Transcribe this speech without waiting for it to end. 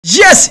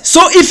Yes,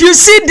 so if you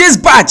see this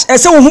badge, I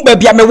say who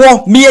baby me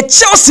wo me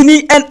Chelsea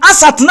ni, and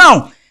as at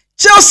now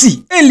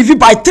Chelsea live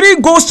by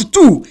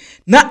 3-2.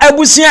 Na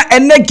ebusia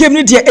ene game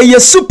ni de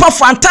super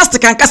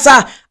fantastic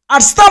ankasa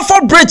at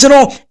Stamford Bridge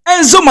no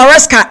Enzo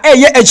Maresca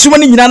ejuma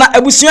ni nyina na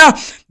ebusia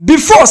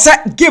before say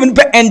game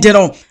be end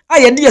no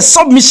aye de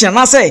submission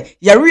na say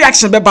your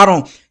reaction be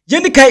baron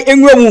yeni kai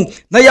enwemu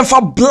na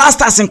yemfa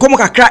blasters nkomo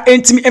kakra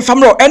entimi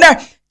enfamro ene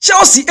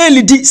Chelsea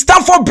lead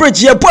Stamford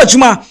Bridge ye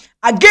boajuma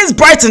against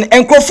Brighton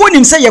and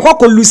Crofoni say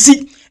yakwa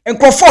Lucy and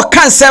Crawford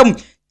cancel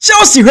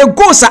Chelsea her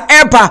goals are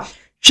ever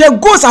she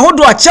goes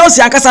ahodo a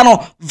Chelsea ankasa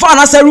no Van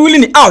as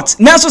ruling out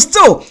now so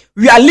still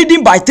we are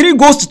leading by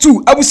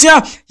 3-2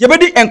 abusia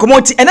yebedi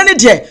enkomoti enane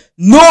de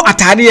no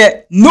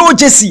atade no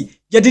jersey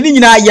yedini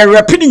nyina ye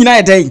rapid nyina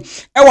ye dey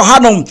e wo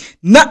hanom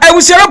na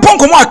abusia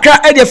reponkomo akra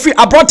e de free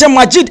abroad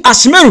Majid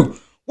Ashmeru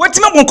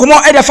wetima bonkomo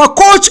e de fa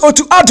coach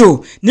Otu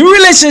Ado ni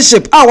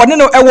relationship a wone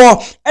no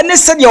ewo ene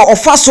sede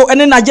ofa so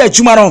ene na ya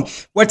adwuma no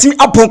wetimi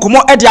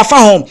abonkomo e de afa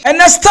hom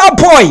ene star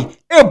boy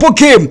ebo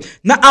game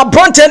na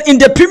Brighton in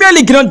the Premier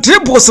League no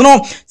dribbles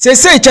no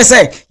say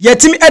chese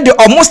yetimi e de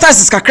almost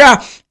as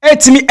kakra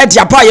etimi e de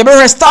aba ye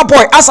be star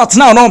boy asat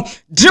now no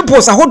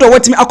dribbles ahodo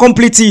wetimi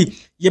accomplete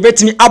ye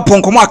betimi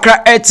abonkomo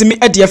akra etimi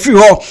e de free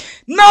ho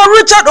now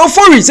Richard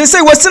Ofori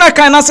say wasina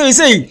kan na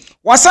say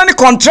wasani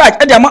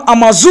contract e de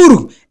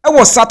Amazuru e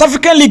was South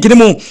African League ni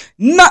mu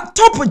na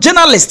top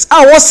journalist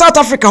was South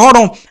Africa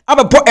hono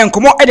abebo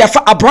enkomo e de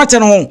afa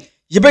Brighton ho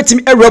ye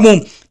betimi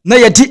ewramu na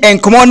yedi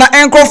enkomo na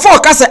enkrofo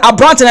kase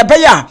Brighton e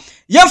be ya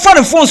yemfa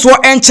ne phone so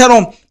enche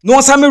no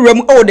nsame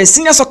wramu the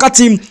senior soccer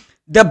team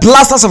the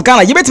Blasters of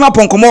Ghana ye betimi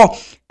aponkomo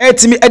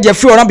etimi e de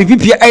free on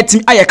BPP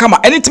etimi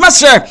ayekama anytime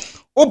share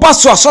oba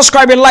so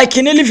subscribe like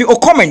and leave a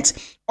comment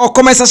or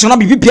comment section na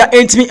BPP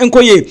etimi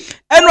enkoye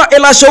eno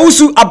Elisha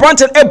Owusu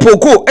Brighton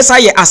epoko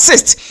esaye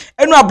assist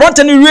eno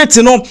Brighton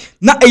rate no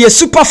na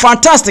super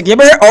fantastic ye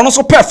be ono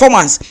so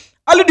performance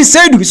Ali the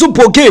said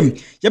super game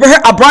ye be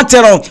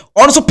Brighton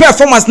ono so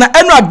performance na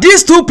eno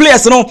these two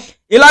players no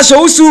Elisha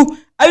Owusu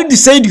Ali the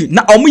said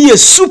na omo ye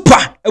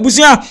super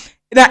ebusia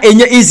na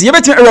enye easy ye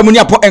betimi eramuni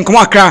apo enkomo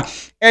akra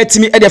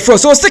etimi e de fro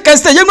so second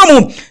stage ye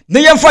ngam na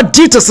yemfa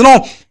details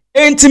no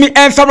entimi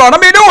enfabra na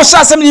me de wo sha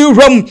asem ni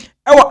ram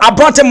ewo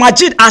Brighton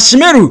Majid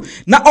Ashmeru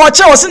na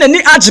oche wo se na ni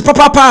agi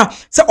papa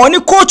se oni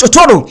coach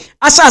Otodo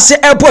asase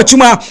ebo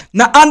atuma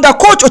na under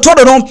coach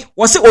Otodo no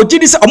wo se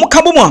ogidi se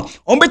omukabo mu a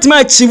ombetima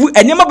achieve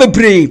enema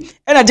bebre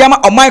ena diama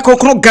oman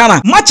konkno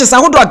Ghana matches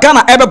ahodo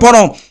Ghana ebebo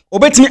no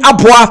obetimi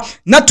aboa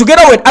na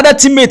together with other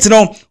teammates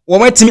no wo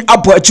metimi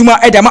abo atuma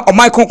e diama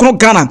oman konkno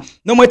Ghana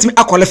no metimi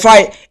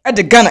qualify e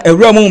de Ghana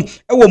ewramu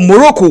ewo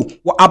Morocco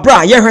wo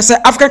abra ye hwese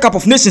African Cup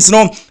of Nations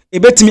no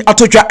ebetimi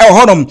atodwa e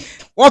honom.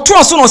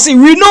 No say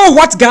we know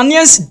what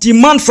Ghanaians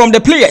demand from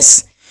the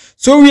players,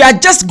 so we are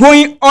just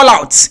going all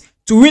out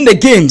to win the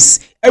games,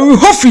 and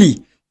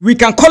hopefully we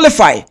can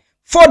qualify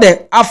for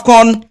the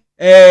AFCON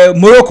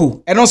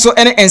Morocco and also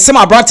any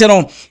ensema Brighton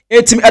no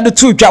team at the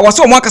two was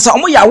so one kasa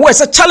omo ya we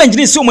say challenge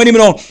this so many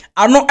no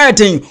are not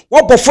anything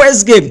what the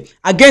first game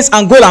against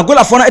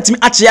Angola for na team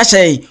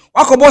ache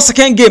wakobo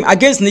second game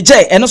against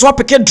Niger and also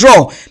pick a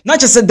draw not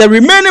just the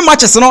remaining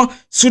matches no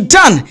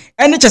Sudan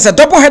and just a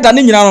double header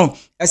ni nyina no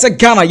I said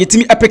Ghana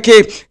yetimi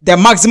epeke the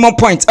maximum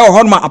point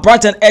Honma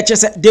Brighton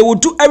they will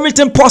do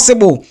everything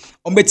possible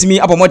on betimi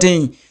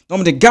abomoden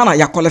no the Ghana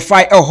ya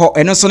qualify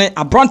and so ne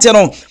Brighton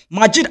no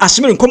Majid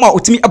Ashmeru nkoma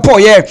otimi epo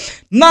ye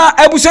na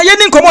ebusia ye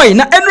ni nkomo yi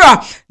na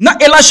enra na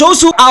Elisha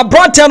Owusu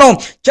Brighton no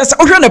just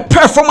ohwe the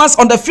performance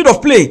on the field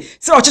of play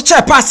say o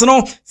cheche pass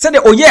no say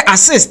the oye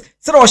assist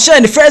say o share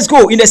in the first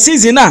goal in the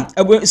season na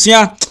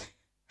ebusia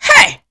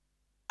hey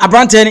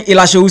Brighton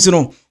Elisha Owusu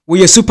no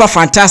we are super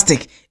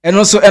fantastic and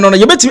also eno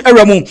you betimi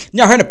ewramu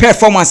nya hwe the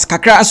performance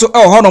kakra so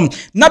honom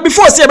na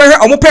before say be hwe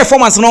omo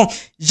performance no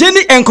jeni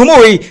enkomo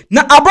we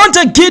na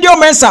Brighton Gideon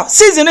Mensah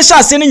season ni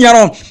sha se ni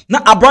nyaro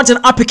na Brighton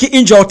apiki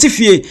injury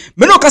tifie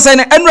me no kasa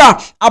na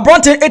enra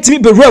Brighton etimi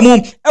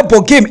bewramu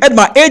ebo game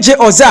edma AJ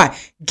Oza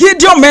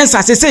Gideon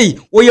Mensah say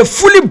we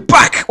fully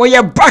back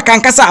back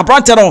ankasa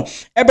Brighton no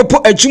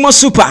ebepo adwuma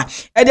super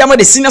e dey am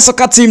the senior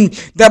soccer team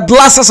the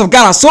Blasters of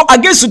Ghana so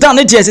against Sudan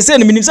ne dey say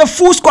no say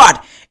full squad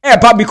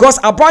but because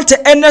Brighton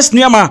Ernest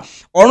Nuama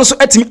or so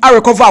etimi a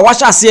recover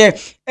wash as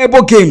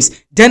ebo games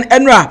then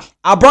enra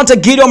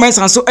Brighton Gideon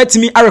Mensah so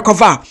etimi a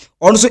recover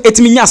or so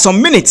etimi nya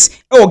some minutes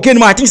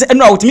game I think say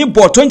enra utimi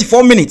ball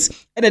 24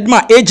 minutes and then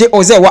AJ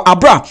Oze wa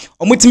abra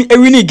omutimi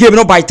ewini game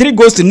no by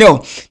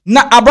 3-0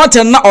 na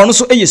Brighton na or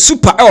so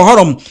super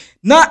horom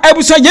na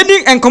ebuso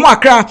yeni enkomo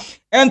akra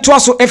ento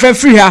aso FM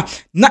free ha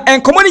na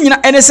enkomo ni nyina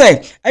ene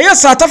say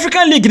South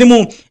African League ni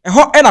mu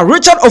na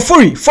Richard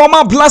Ofori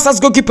former Blasters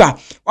goalkeeper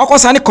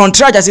wakosa ni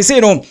contract as say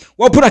no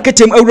wo puna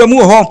ketem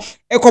awramu ho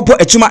ekopo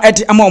atuma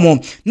edi amomo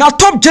na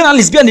top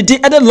journalist bia ni di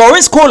ede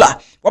Lawrence Kola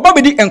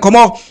wababedi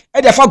enkomo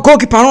ede afa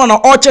goalkeeper no na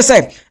oche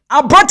say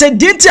Brighton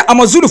dinti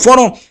Amazulu for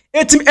no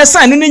etim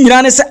esan ni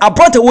nyina ne say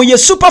Brighton wo ye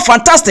super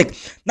fantastic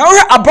now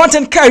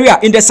Brighton career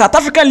in the South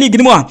African League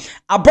ni mu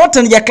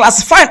Brighton ye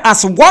classified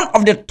as one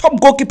of the top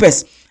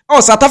goalkeepers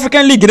South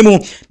African League ni mu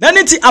na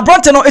nti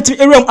abrante no etimi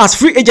area as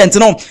free agent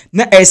no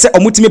na say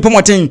omutimi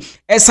promoting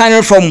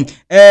signing from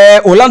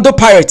Orlando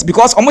Pirates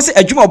because almost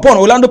adwuma born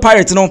Orlando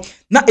Pirates no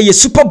na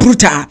super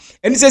brutal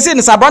eni say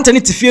ne abrante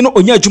ne tifie no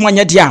onya adwuma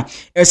nya dia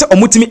say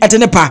omutimi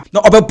etene pa na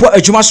obebo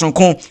adwuma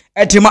sonko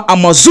edema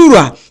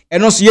Amazura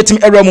eno so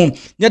yetimi area mu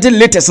nyete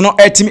latest no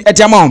etimi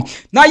ediama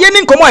na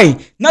yeni nkomoi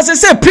na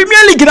say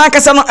Premier League na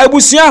kasa no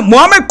abusua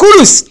Mohamed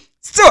Kudus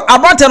still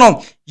abrante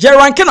no ye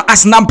ranking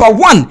as number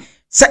 1.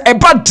 Say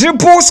about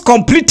dribbles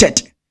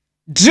completed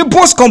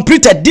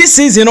this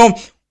season,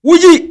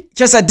 we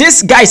just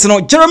this guys,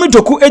 Jeremy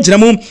Doku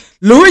ejremu,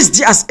 Luis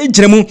Diaz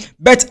ejremu,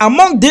 but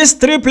among these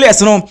 3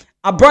 players,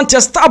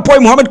 Abrante star boy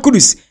Mohamed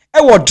Kudus,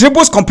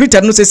 dribbles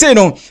completed, no say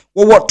no,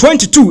 what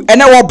 22,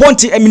 and our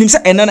Bonti eminim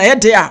and then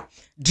there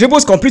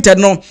dribbles completed,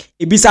 no,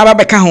 ibisa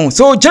beka home.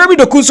 So Jeremy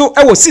Doku so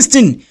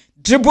 16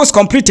 dribbles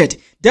completed,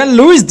 then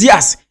Luis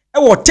Diaz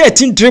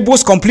 13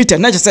 dribbles completed.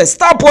 Now just say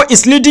star boy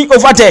is leading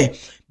over there.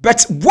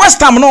 But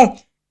West Ham no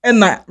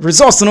and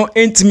results no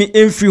ain't me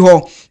in free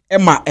ho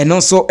Emma and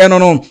also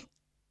no.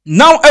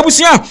 Now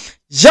Ebusia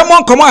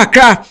Jamon come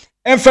akra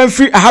and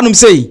free ahanum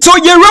say. So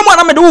ye remo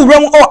na me do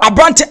remo or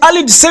Abrante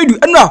Ali decide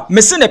and now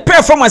me see the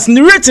performance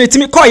ni rate it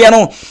me call ya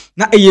no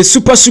na eye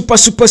super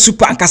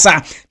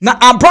ankasa. Na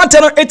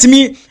Abrante no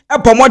etimi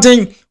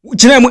epomodin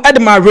ginemu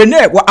Edma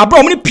Rene wa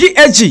abro ni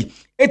PSG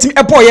etimi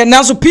epo ye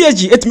nanso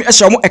PSG etimi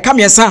ehye mo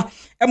ekamiensa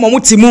emo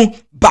timu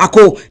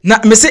bako na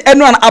mese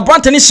enu an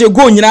Abrante ni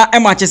shego nyina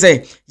ema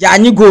chese ya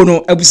anyi go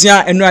no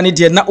abusia enu an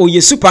de na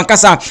oye super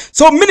ankasa.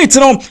 So minute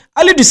no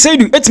Ali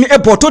Duseidu etimi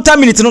ebo total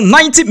minute no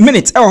 90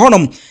 minutes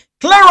honom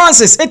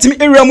clearances etimi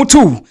area mu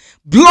 2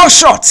 block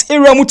shots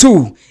area mu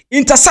 2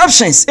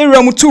 interceptions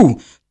area mu 2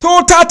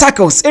 total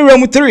tackles area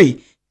mu 3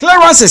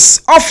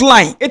 clearances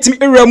offline etimi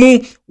area mu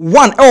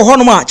 1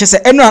 honom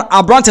chese enu an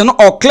Abrante no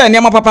or clear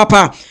nyama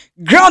papa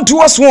ground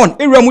duels 1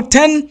 area mu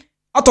 10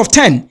 out of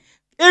 10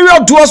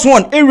 Aerial duels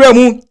 1, area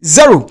mu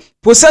 0.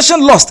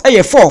 Possession lost,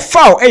 4.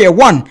 Foul,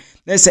 1.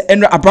 Let's say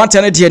Enra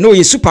Abrante no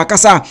ye super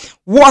kasa.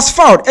 Was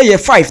fouled,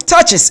 5.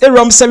 Touches,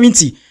 area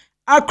 70.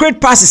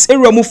 Accurate passes,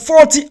 area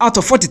 40 out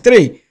of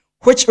 43,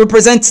 which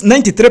represents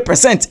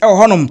 93%.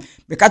 Honum,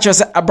 the catcher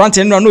say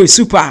Abrante no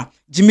super.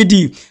 Jimmy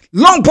D.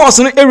 Long balls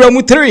no area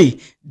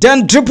 3.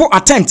 Then dribble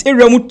attempt,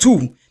 area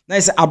 2.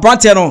 Let's say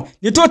Abrante no.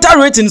 The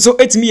total rating so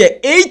it's me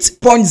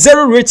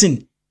 8.0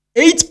 rating.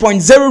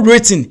 8.0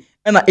 rating.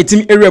 And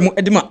etimi area mu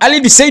edema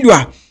Ali Duseidu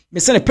me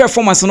se ne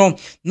performance no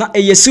na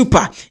eye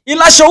super.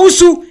 Elisha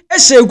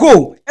Owusu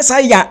go esa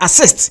ya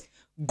assist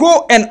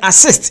go and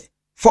assist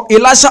for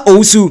Elisha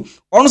Owusu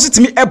ono so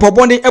timi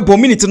ebobonde ebo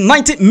minute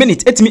 90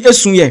 minutes etimi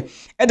esun ye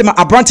edema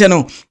Abrante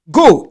no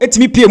go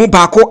etimi pie mu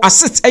baako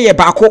assist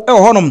baako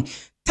honom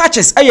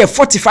touches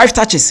 45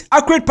 touches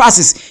accurate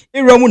passes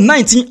area mu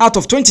 19 out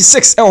of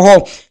 26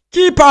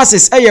 key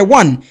passes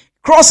 1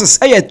 crosses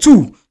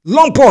 2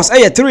 long balls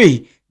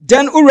 3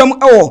 then Uram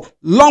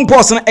long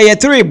balls on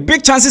 3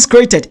 big chances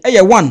created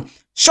 1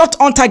 shot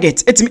on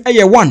target etimi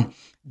 1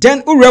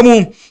 then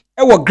Uram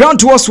ground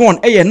duels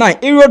 1 9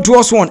 aerial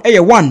duels 1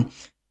 1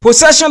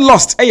 possession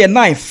lost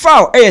 9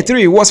 foul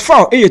 3 was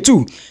foul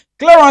 2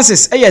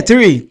 clearances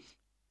 3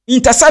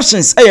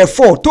 interceptions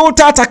 4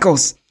 total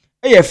tackles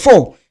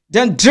 4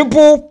 then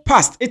dribble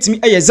past etimi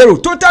 0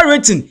 total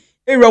rating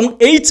around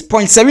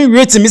 8.7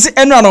 rating misi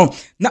eno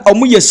na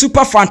omuye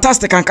super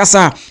fantastic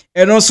ankasa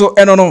eno so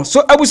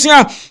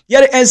abusia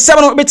yere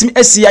ensem no betimi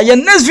asia ye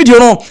next video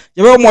no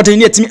ye be modern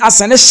ni etimi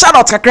asane shout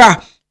out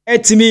kakra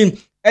etimi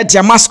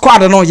ediama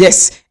squad no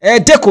yes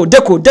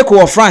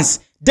Deco of France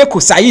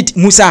Deco Said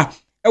Musa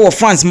wo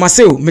France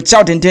Marseille me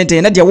child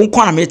den na de won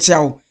kwa na me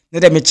child na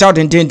de me child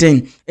den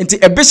enti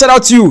a big shout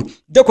out to you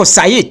Deco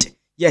Said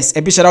yes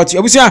a big shout out to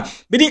you abusia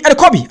be di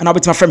Kobe and I'll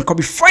be my friend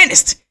Kobe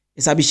finest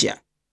is abishia.